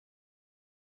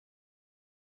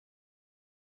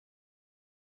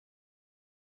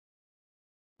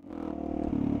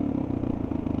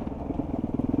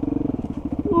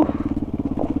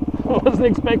Wasn't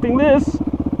expecting this.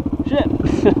 Shit.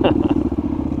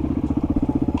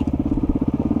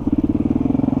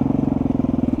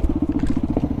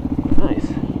 Nice.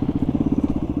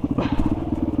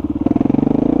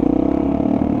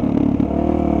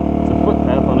 It's a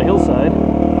footpath on a hillside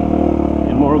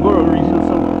in Morogoro region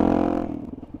somewhere.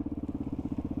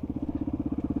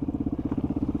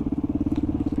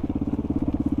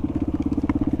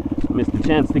 Missed the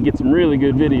chance to get some really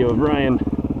good video of Ryan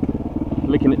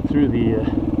licking it through the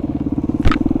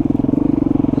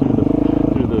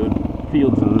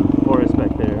fields and forest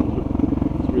back there.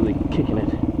 It's really kicking it.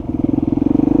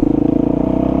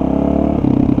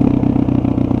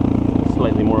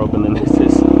 Slightly more open than this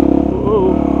is.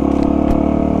 Whoa.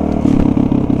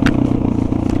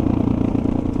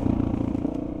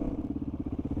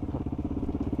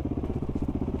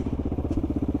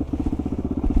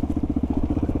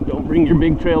 Don't bring your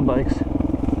big trail bikes.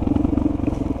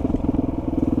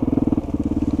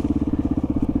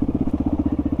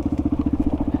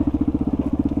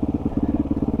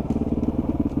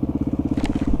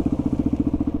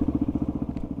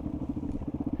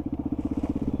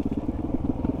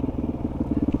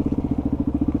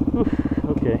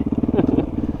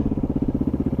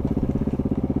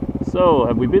 So,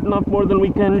 have we bitten off more than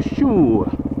we can chew?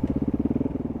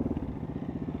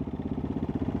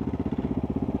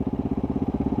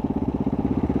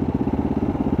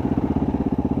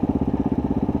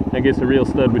 I guess a real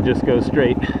stud would just go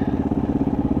straight.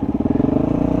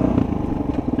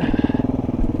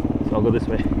 So I'll go this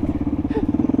way.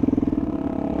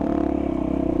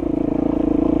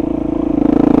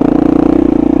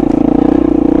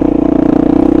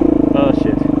 Oh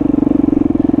shit.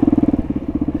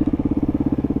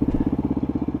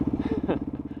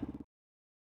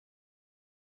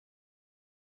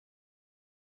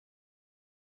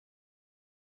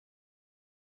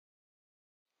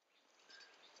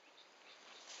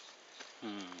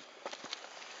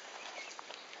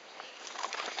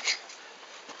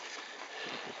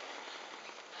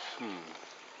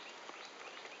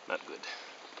 Not good.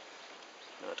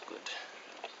 Not good.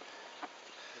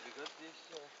 Have you got this?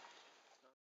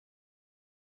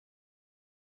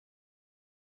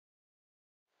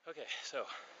 Okay, so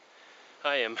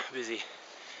I am busy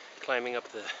climbing up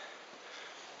the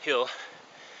hill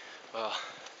while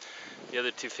the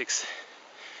other two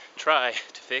try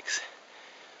to fix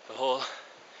the hole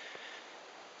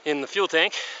in the fuel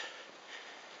tank.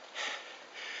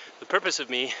 The purpose of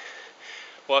me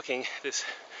walking this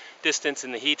distance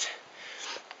in the heat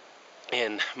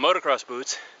in motocross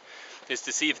boots is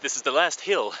to see if this is the last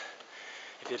hill,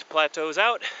 if it plateaus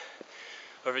out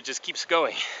or if it just keeps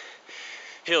going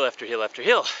hill after hill after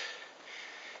hill.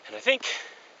 And I think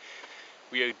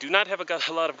we do not have a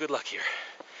lot of good luck here,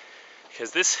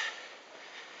 because this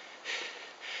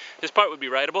part would be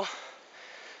rideable,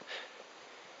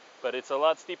 but it's a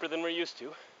lot steeper than we're used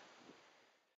to.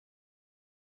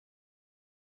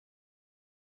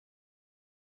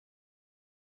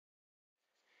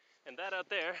 And that out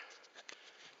there,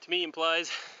 to me,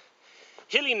 implies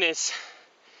hilliness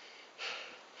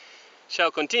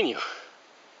shall continue.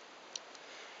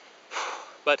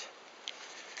 But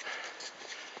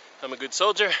I'm a good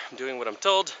soldier, I'm doing what I'm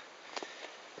told,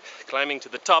 climbing to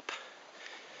the top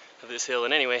of this hill,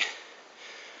 and anyway,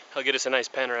 I'll get us a nice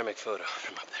panoramic photo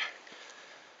from up there.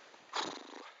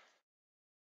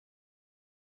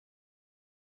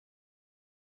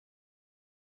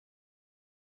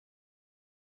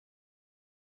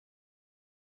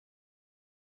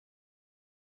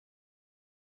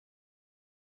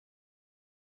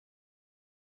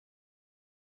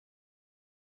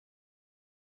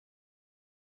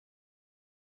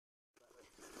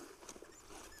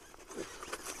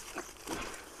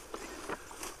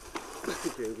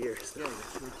 You're in gear still.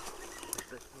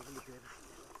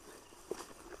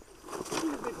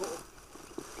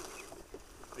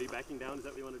 Are you backing down? Is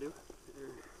that what you want to do?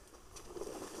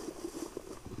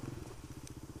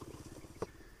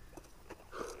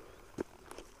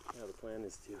 Now the plan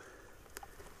is to get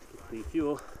the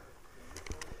fuel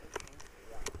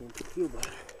into the fuel bladder.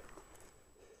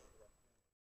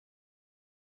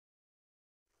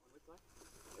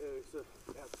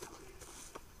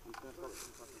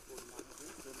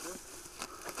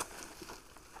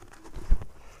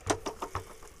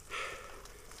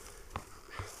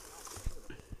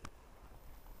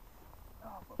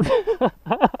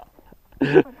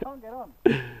 I can't get on.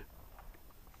 What are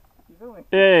you doing?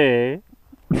 Hey!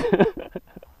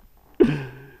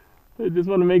 I just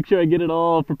want to make sure I get it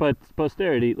all for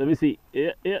posterity. Let me see.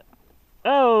 Yeah, yeah.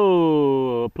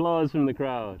 Oh! Applause from the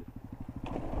crowd.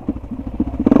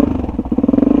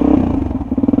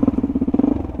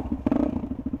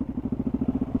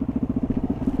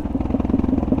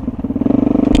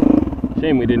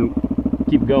 Shame we didn't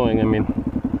keep going, I mean,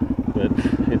 but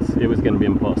it was going to be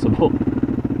impossible.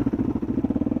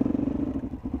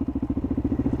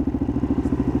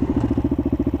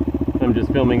 I'm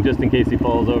just filming just in case he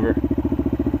falls over.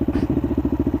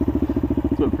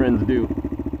 That's what friends do.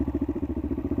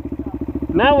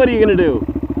 Now what are you going to do?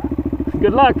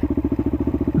 Good luck!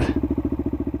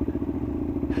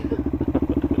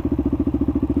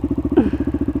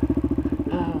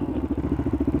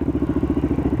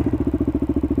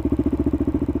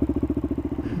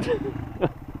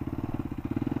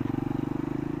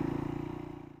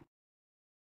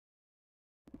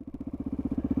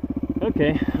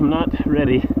 Okay, I'm not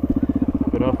ready,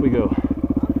 but off we go.